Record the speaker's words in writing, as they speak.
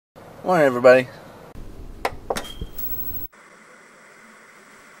Morning, everybody.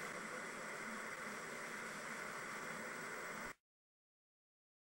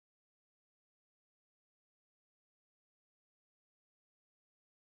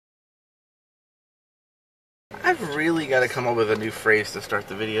 I've really got to come up with a new phrase to start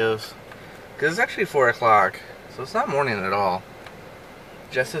the videos, because it's actually 4 o'clock, so it's not morning at all.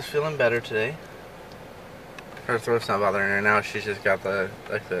 Jess is feeling better today. Her throat's not bothering her now. She's just got the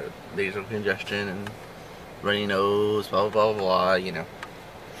nasal congestion and runny nose, blah blah blah blah, you know.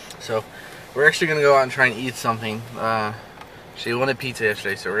 So we're actually gonna go out and try and eat something. She wanted pizza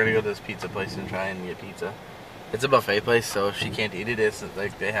yesterday, so we're gonna go to this pizza place and try and get pizza. It's a buffet place, so if she can't eat it, it's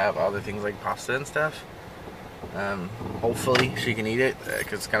like they have other things like pasta and stuff. Hopefully she can eat it,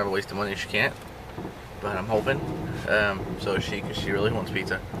 because it's kind of a waste of money if she can't. But I'm hoping. So cause she really wants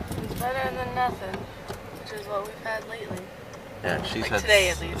pizza. It's better than nothing, which is what we've had lately. Yeah, she's had today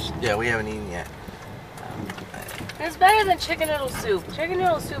at least. Yeah, we haven't eaten yet. It's better than chicken noodle soup. Chicken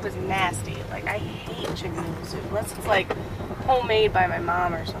noodle soup is nasty. Like, I hate chicken noodle soup unless it's like homemade by my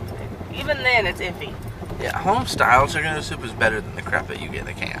mom or something. Even then, it's iffy. Yeah, home style chicken noodle soup is better than the crap that you get in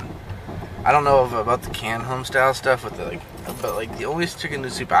a can. I don't know about the canned home style stuff with but like the only chicken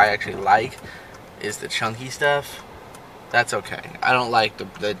noodle soup I actually like is the chunky stuff. That's okay. I don't like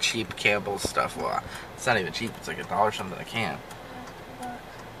the cheap Campbell's stuff. Well, it's not even cheap. It's like $1 something a can.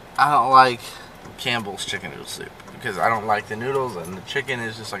 I don't like Campbell's chicken noodle soup because I don't like the noodles, and the chicken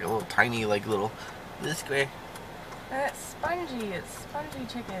is just like a little tiny, like little this way. And it's spongy. It's spongy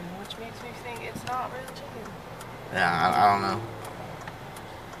chicken, which makes me think it's not real chicken. Yeah, I don't know.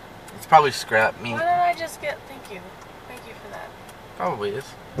 It's probably scrap meat. Why don't I just get... Thank you for that. Probably is.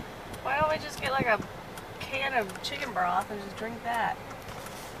 Why don't we just get like a can of chicken broth and just drink that?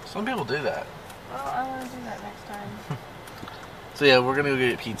 Some people do that. Well, I want to do that next time. So yeah, we're gonna go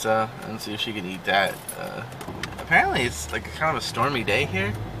get pizza and see if she can eat that. Apparently it's like kind of a stormy day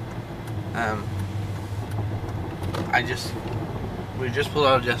here. We just pulled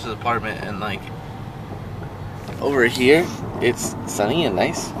out of Jess's apartment, and like over here it's sunny and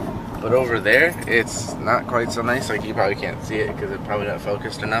nice, but over there it's not quite so nice. Like, you probably can't see it because it's probably not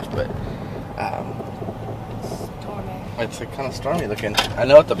focused enough, but Stormy. it's like kind of stormy looking. I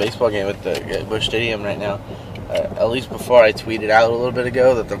know at the baseball game at the Busch Stadium right now, at least before I tweeted out a little bit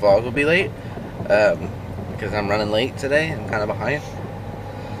ago that the vlog will be late, because I'm running late today. I'm kind of behind.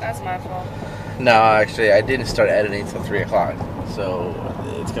 That's my fault. No, actually, I didn't start editing until 3 o'clock, so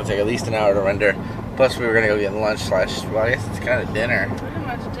it's going to take at least an hour to render. Plus, we were going to go get lunch / well, I guess it's kind of dinner. Pretty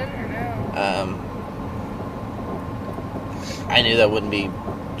much dinner now. I knew that wouldn't be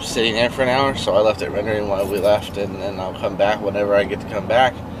sitting there for an hour, so I left it rendering while we left, and then I'll come back whenever I get to come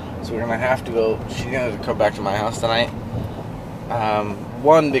back. So we're going to have to go, she's going to come back to my house tonight.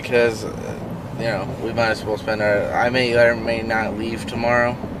 One, because, you know, we might as well spend I may or may not leave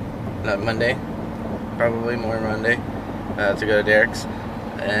tomorrow, not Monday, probably more Monday, to go to Derrick's.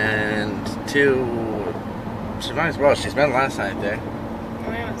 And two, she might as well, she spent last night there.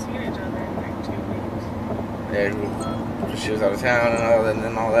 We haven't seen each other in like 2 weeks. Yeah, she was out of town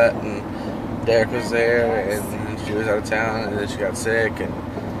and all that, and Derrick was there, and she was out of town, and then she got sick, and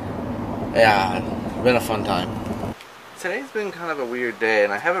yeah, it's been a fun time. Today's been kind of a weird day,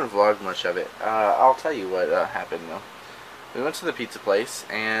 and I haven't vlogged much of it. I'll tell you what happened though. We went to the pizza place,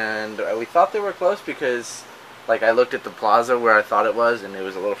 and we thought they were close because, like, I looked at the plaza where I thought it was, and it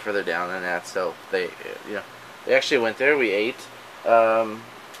was a little further down than that. So they actually went there. We ate.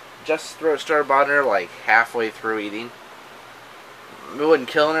 Just started bothering her like halfway through eating. It wasn't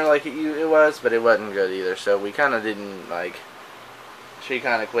killing her like it was, but it wasn't good either. So we kind of didn't like. She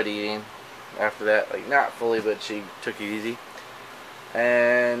kind of quit eating after that. Like, not fully, but she took it easy.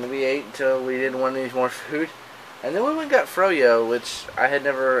 And we ate until we didn't want any more food. And then we went and got FroYo, which I had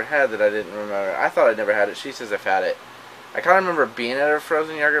never had that I didn't remember. I thought I'd never had it. She says I've had it. I kind of remember being at a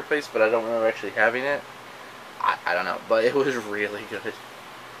frozen yogurt place, but I don't remember actually having it. I don't know, but it was really good.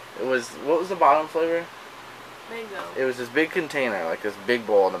 It was, what was the bottom flavor? Mango. It was this big container, like this big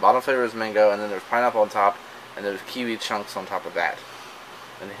bowl, and the bottom flavor was mango, and then there was pineapple on top, and there was kiwi chunks on top of that.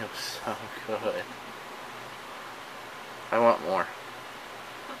 And it was so good. I want more.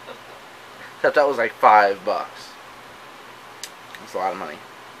 Except that was like $5. It's a lot of money.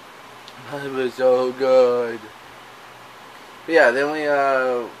 It was so good. But yeah, then we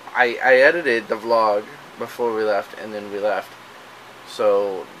I edited the vlog before we left, and then we left.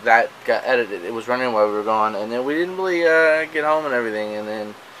 So that got edited. It was running while we were gone, and then we didn't really get home and everything. And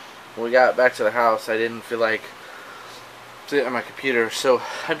then when we got back to the house, I didn't feel like sitting on my computer. So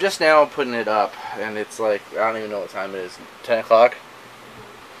I'm just now putting it up, and it's like, I don't even know what time it is. 10 o'clock.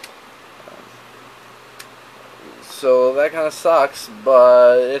 so that kind of sucks,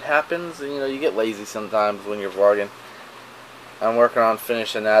 but it happens. You know, you get lazy sometimes when you're vlogging. I'm working on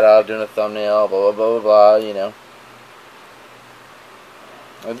finishing that up, doing a thumbnail, blah, blah, blah, blah, blah, you know.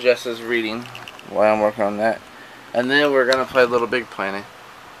 And Jess is reading while I'm working on that. And then we're going to play Little Big Planet.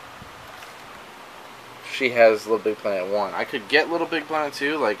 She has Little Big Planet 1. I could get Little Big Planet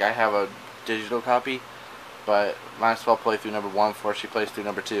 2, like I have a digital copy, but might as well play through number 1 before she plays through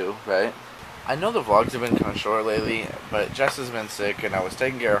number 2, right? I know the vlogs have been kind of short lately, but Jess has been sick, and I was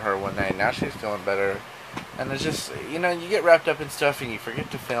taking care of her one night. Now she's feeling better, and it's just, you know, you get wrapped up in stuff and you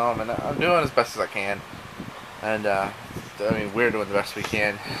forget to film, and I'm doing as best as I can. And I mean, we're doing the best we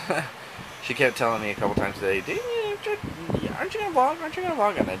can. She kept telling me a couple times today, aren't you gonna vlog? Aren't you gonna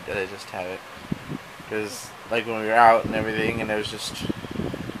vlog? And I just haven't. Because, like, when we were out and everything, and I was just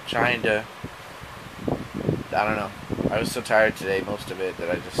trying to, I don't know. I was so tired today, most of it,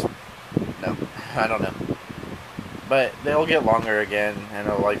 that I just, no, I don't know. But they'll get longer again, and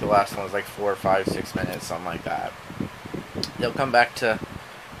like the last one was like 4, 5, 6 minutes, something like that. They'll come back to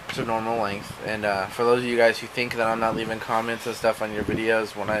normal length. And for those of you guys who think that I'm not leaving comments and stuff on your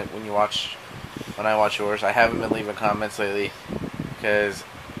videos when I watch yours, I haven't been leaving comments lately because,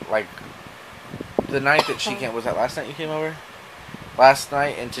 like, the night that she came, was that last night you came over? Last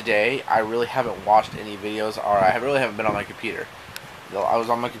night and today, I really haven't watched any videos, or I really haven't been on my computer. I was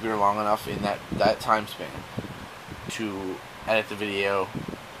on my computer long enough in that time span to edit the video,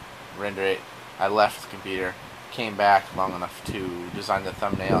 render it. I left the computer, came back long enough to design the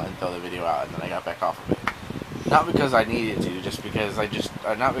thumbnail and throw the video out, and then I got back off of it. Not because I needed to, just because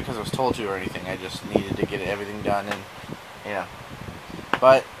not because I was told to or anything. I just needed to get everything done, and you know.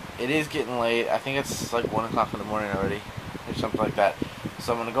 But it is getting late. I think it's like 1 o'clock in the morning already, or something like that.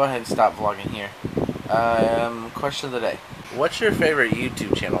 So I'm gonna go ahead and stop vlogging here. Question of the day: what's your favorite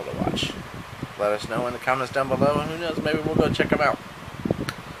YouTube channel to watch? Let us know in the comments down below, and who knows, maybe we'll go check them out.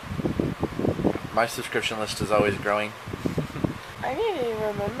 My subscription list is always growing. I need to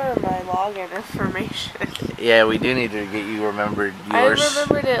remember my login information. Yeah, we do need to get you remembered yours. I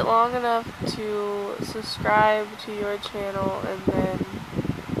remembered it long enough to subscribe to your channel, and then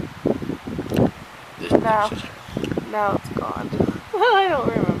now it's gone. I don't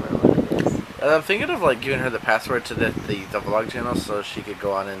remember what it is. I'm thinking of like giving her the password to the vlog channel so she could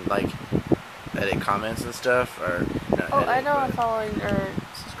go on and like edit comments and stuff, or I know I'm following or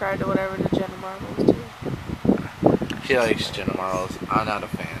subscribe to whatever to Jenna Marbles too. She likes Jenna Marbles. I'm not a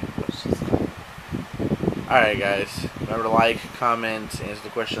fan. Alright guys, remember to like, comment, answer the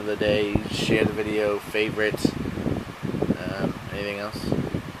question of the day, share the video, favorite, anything else?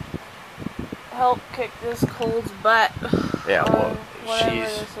 Help kick this cold's butt. Yeah, well,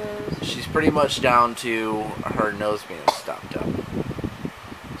 whatever she's pretty much down to her nose being stopped up.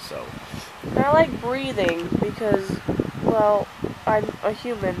 So. I like breathing because, well, I'm a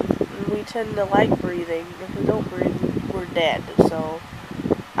human and we tend to like breathing. If we don't breathe, we're dead. So,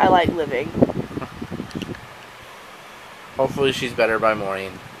 I like living. Hopefully she's better by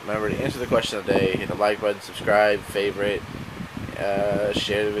morning. Remember to answer the question of the day, hit the like button, subscribe, favorite,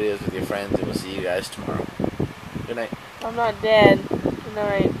 share the videos with your friends, and we'll see you guys tomorrow. Good night. I'm not dead. Good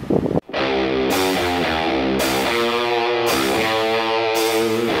night.